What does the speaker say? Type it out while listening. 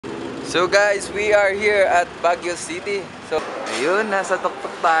So guys, we are here at Baguio City. So, ayun, nasa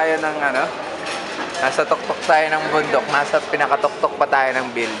tuktok tayo ng nasa tuktok tayo ng bundok. Nasa pinakatuktok pa tayo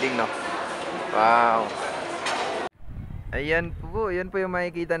ng building, no? Wow. Ayan po yung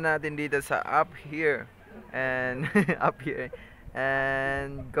makikita natin dito sa up here. And, up here.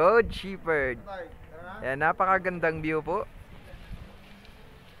 And, go Shepherd. Ayan, napakagandang view po.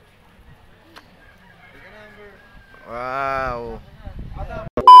 Wow.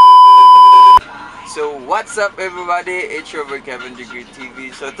 So what's up everybody, it's your boy Kevin Degree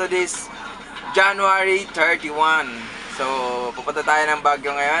TV. So today's January 31. So pupunta tayo ng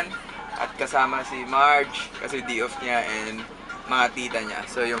Baguio ngayon. At kasama si Marge, kasi day off niya, and mga tita niya.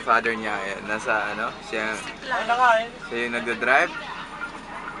 So yung father niya, nasa siya yung nagdodrive.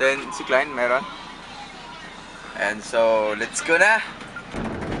 Then si Klein meron. And so let's go na!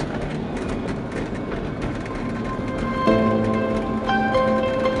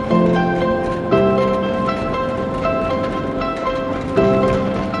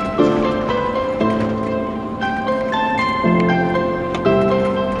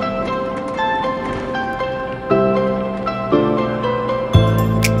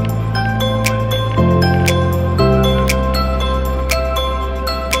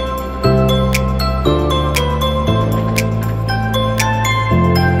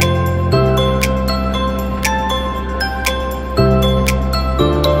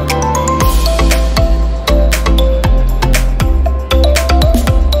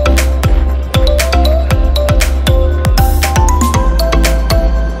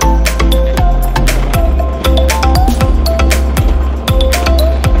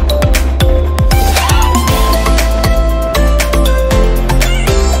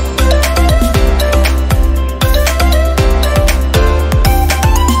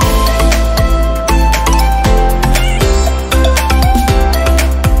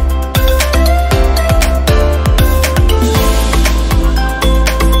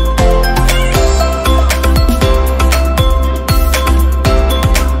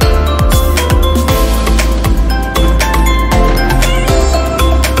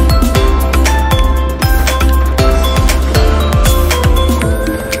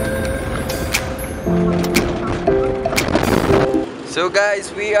 So guys,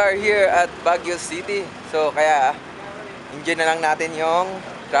 we are here at Baguio City. So kaya enjoy na lang natin yung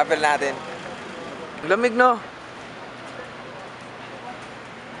travel natin. Lamig, no?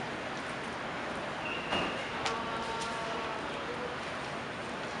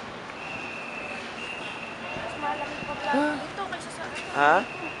 Ha?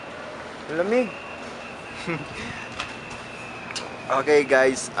 Lamig. Okay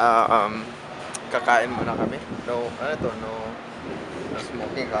guys, kakain muna kami. No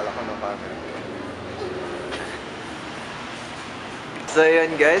smoking, kala ko no camera. So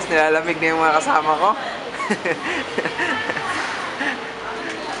yun guys, nilalamig na yung mga kasama ko.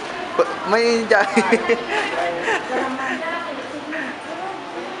 May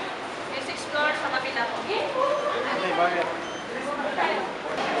Let's explore sa kabila ko.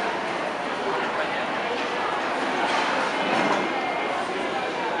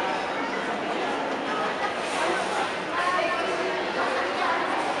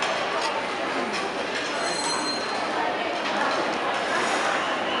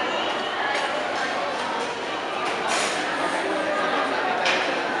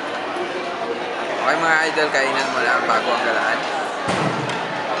 Okay mga idol, kainan mo lang bago ang galaan.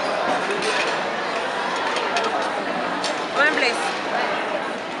 One place.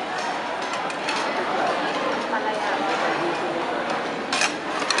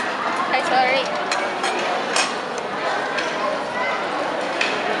 Hi, sorry.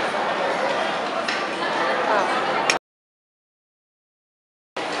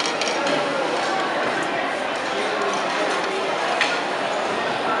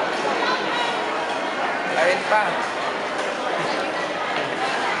 Kain pa.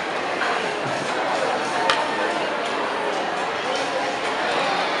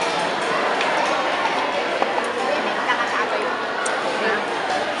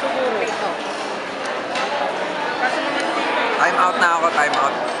 Time out na ako, time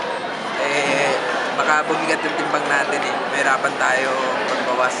out. Baka bumigat yung timbang natin eh. Mahirapan tayo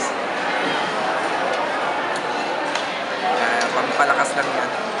pagbawas. Pampalakas lang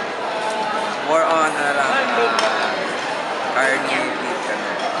yan. More on carne, beef,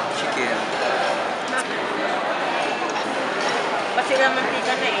 chicken. Kasi nga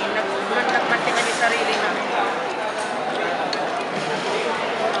mantika na eh. Nagmantika ni sarili namin.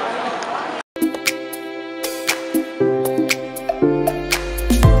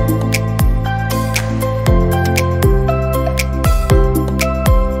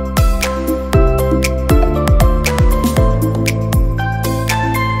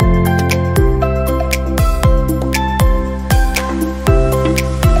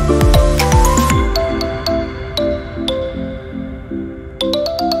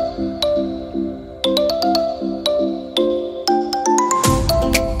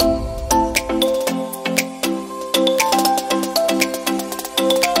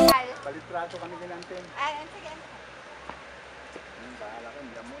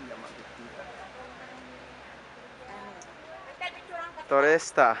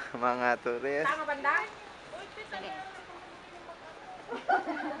 Turista, mga turista. Tama banda?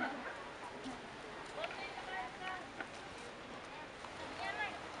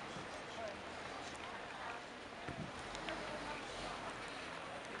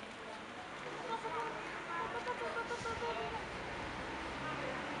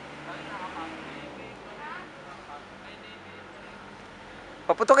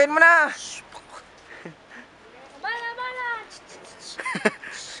 Paputukin mo na! Bala!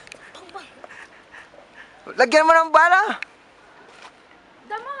 Lagyan mo ng bala!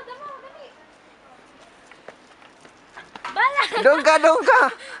 Damo, dali! Bala! Doon ka!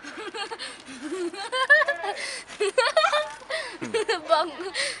 Bang!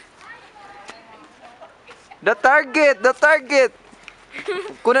 The target!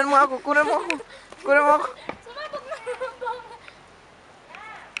 Kunan mo ako! Sumabog na!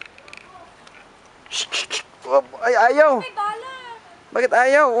 Bang! Ay, ayaw! May bala! Bakit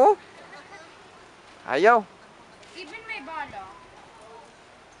ayaw? Oh? Ayaw! Even may bala.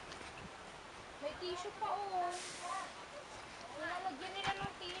 May tissue pa oh. Nilalagyan nila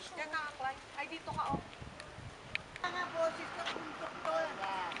ng tissue. Ay, dito ka, oh.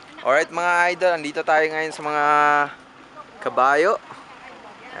 Alright mga idol, andito tayo ngayon sa mga kabayo.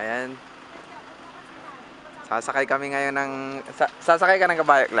 Ayan. Sasakay kami ngayon ng... Sasakay ka ng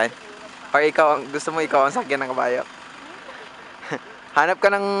kabayo, Klein? Or gusto mo ikaw ang sakyan ng kabayo? Hanap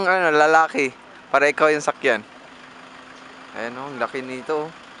ka ng lalaki para ikaw yung sakyan. Ayan o, ang laki nito.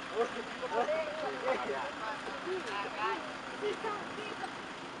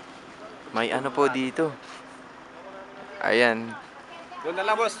 May ano po dito. Ayan. Doon na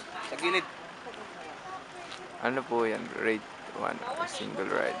lang, boss. Sa gilid. Ano po yan? Rate 1.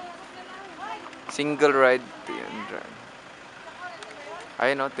 Single ride. Single ride.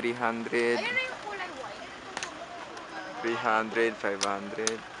 Ayun o, 300. Ayun na yung kulay white. 300,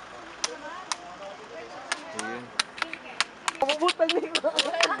 500. Ayun.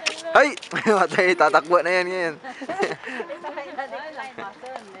 Ay! Matay, tatakbo na yan ngayon.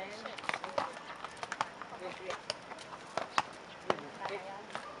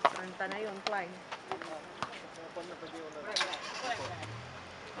 Kanta na yun, Klein.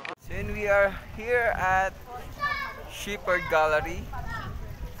 So we are here at Shepherd Gallery.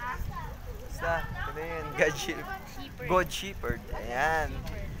 Ano yun? God Shepherd. Ayan.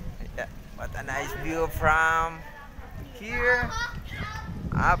 Yeah. What a nice view from here.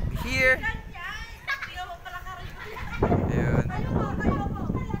 Up here. Ayun.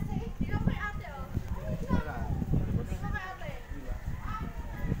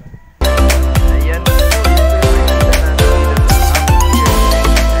 Ayan.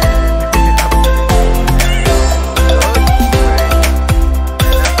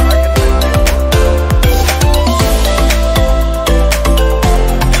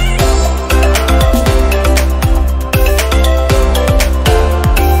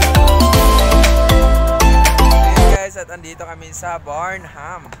 At andito kami sa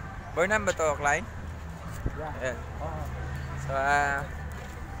Barnham. Barnham ba to, Klein? Ayan. So,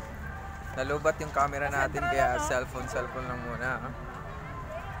 nalubat yung camera natin kaya cellphone lang muna.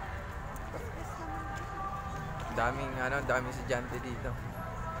 Daming estudyante dito.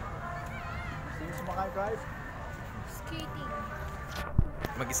 Sino sumakay, guys? Skating.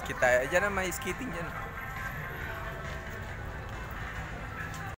 Mag-skate tayo. Diyan na may skating dyan.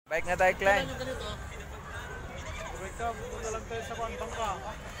 Bike na tayo, Klein. Doon na lang tayo sa bangka.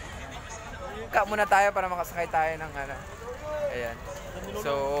 Bangka muna tayo para makasakay tayo ng ano. Ayan.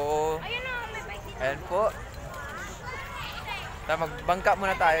 So, Ayun na, may bike dito. ayan po. Magbangka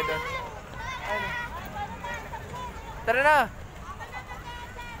muna tayo doon. Ayun. Tara na!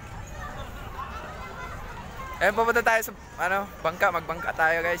 Ayan, pupunta tayo sa bangka. Magbangka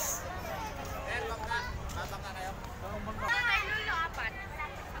tayo, guys.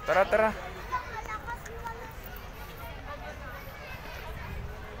 Tara.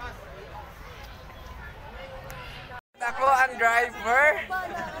 Ako ang driver.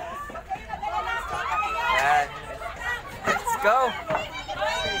 Yan. Let's go.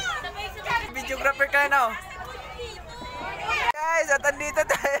 Videographer ka na. Guys, at andito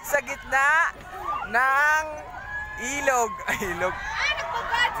tayo sa gitna ng ilog.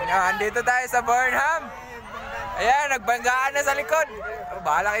 Andito tayo sa Barnham. Ayan, nagbanggaan na sa likod.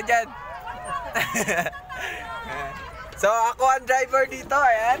 Bahala kayo dyan. So, ako ang driver dito.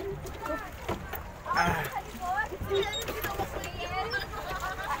 Ayan.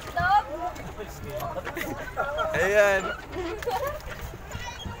 Ayan.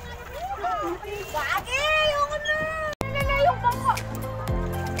 Gagi! Ayoko na! Yung bangka!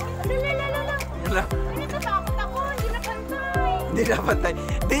 Lala! Wala. Ay, natatakot ako! Hindi na pantay! Hindi Hindi dapat tayo.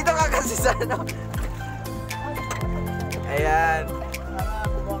 Dito ka kasi sa ano. Ayan. Para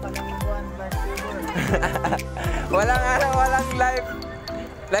kumuha ka ng buwan, lifesaver. Walang life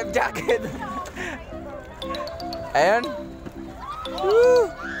jacket. Ayan. Woo!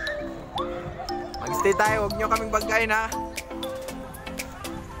 Mag-stay tayo, huwag nyo kaming banggain ha.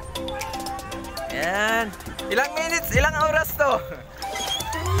 Ayan. Ilang minutes, ilang oras to?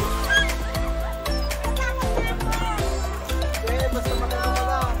 Eh, basta magkano ka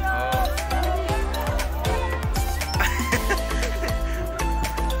lang. Oh.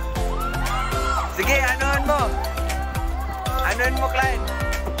 Sige, anuhan mo. Anuhan mo, Klein.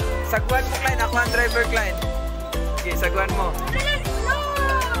 Sagwan mo, Klein. Ako ang driver, Klein. Sige, sagwan mo.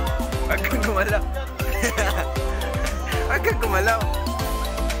 Huwag kang gumalaw. Huwag kang gumalaw.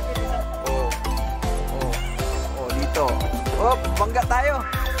 Oh. Oh. Oh, dito. Oh, bangga tayo.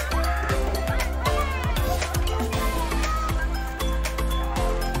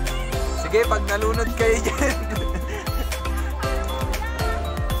 Sige, pag nalunod kayo dyan.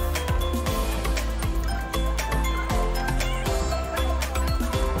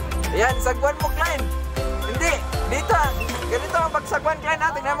 Ayan, sagwan mo, Klein. Hindi, dito. Ganito ang pagsagwan, Klein.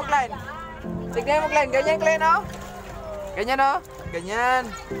 Tingnan mo, Klein. Tingnan mo, Klein. Ganyan, Klein, oh. Ganyan, oh. Ganyan.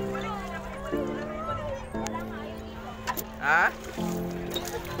 Ha?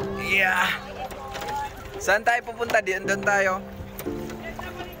 Yeah. Saan tayo pupunta? Doon tayo.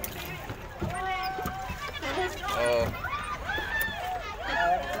 Oh.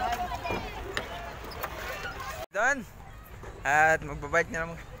 Doon. At magbabike na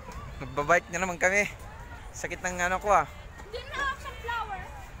naman kami. Sakit ng ano ko ah. Hindi na sunflower.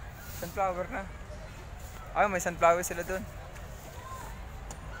 Sunflower na. Ay, may sunflower sila doon.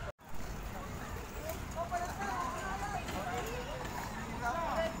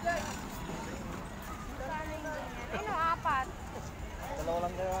 Ano, apat? Dalawa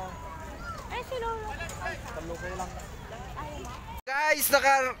lang kayo. Ay, si Lolo. Talo kayo lang. Guys,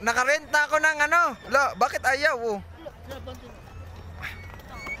 naka-rent na ako ng ano. Lo, bakit ayaw? Oh?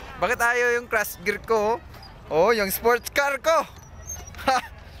 Bakit ayaw yung crash gear ko? Oh, yung sports car ko. Ha!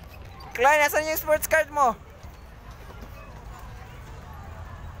 Klein, nasan yung sports car mo?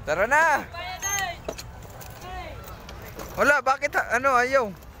 Tara na. Wala, bakit ano ayaw?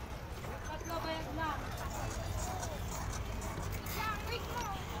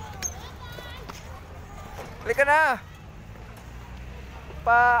 Halika na.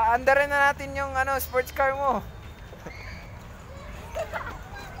 Pa-andarin na natin yung ano sports car mo.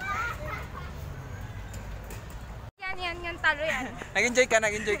 Yan, talo yan. Nag-enjoy ka?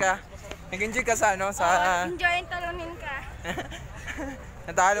 Nag-enjoy ka sa ano? Sa Enjoy and talunin ka.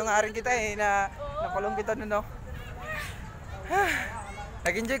 natalo nga rin kita eh napalong kita nun no.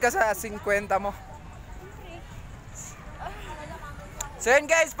 Nag-enjoy ka sa 50 mo. So yun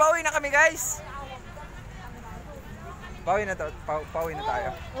guys, pauwi na kami guys. Pauwi na tayo.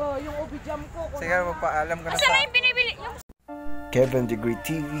 Oh, yung obijam ko. Sige, magpaalam ko na Asa na sa yung binibili? Yung Kevin Degree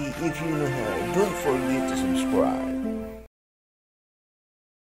TV. If you know how, don't forget to subscribe.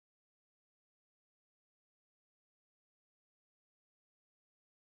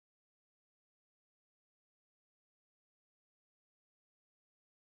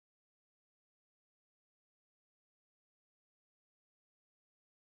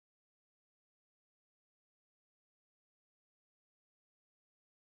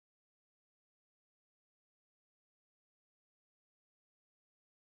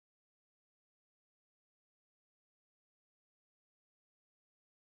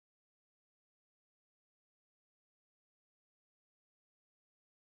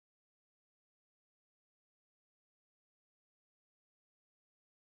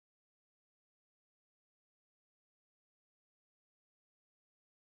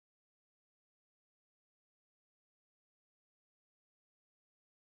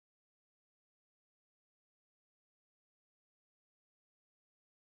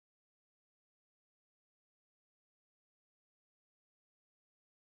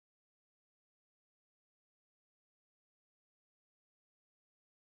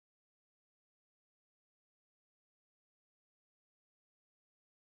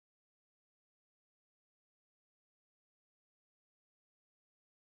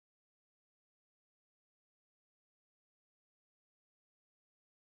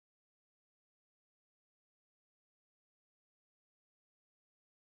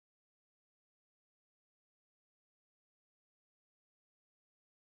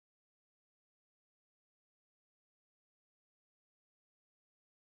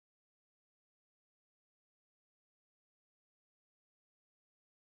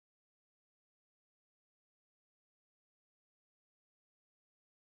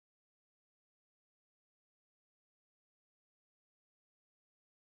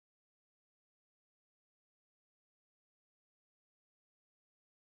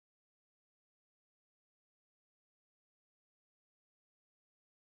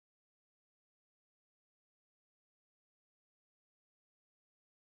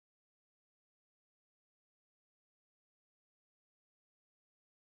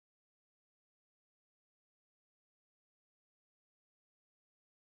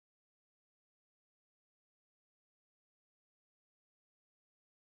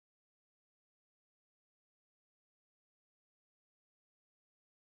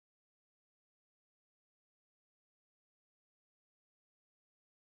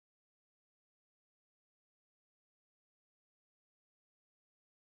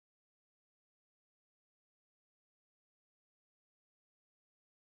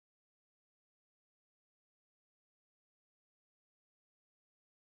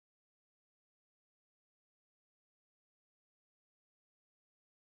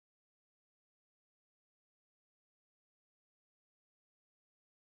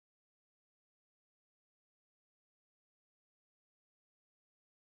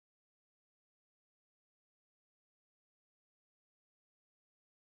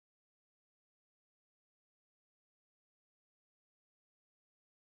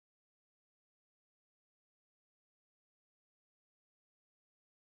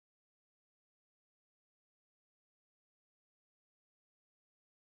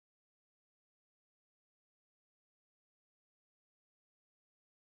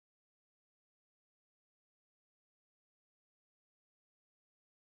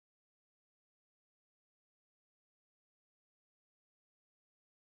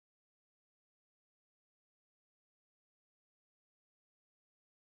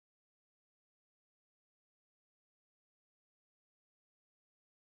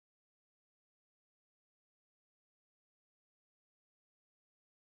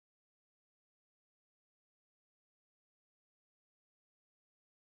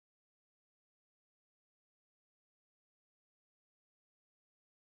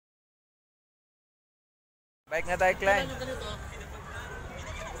 Bike na tayo, Klein.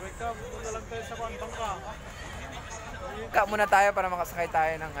 Wake up, punta lang tayo sa bangka. Bangka muna tayo para makasakay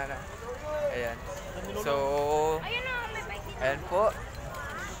tayo ng ano. Ayan. So, Ayun o, may bike dito. ayan po.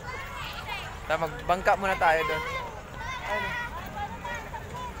 Magbangka muna tayo doon.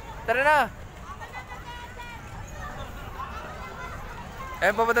 Tara na!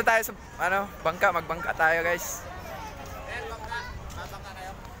 Ayan, pupunta tayo sa ano, bangka. Magbangka tayo, guys. Tayo,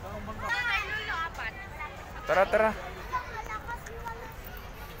 Lolo, apat. Tara, tara.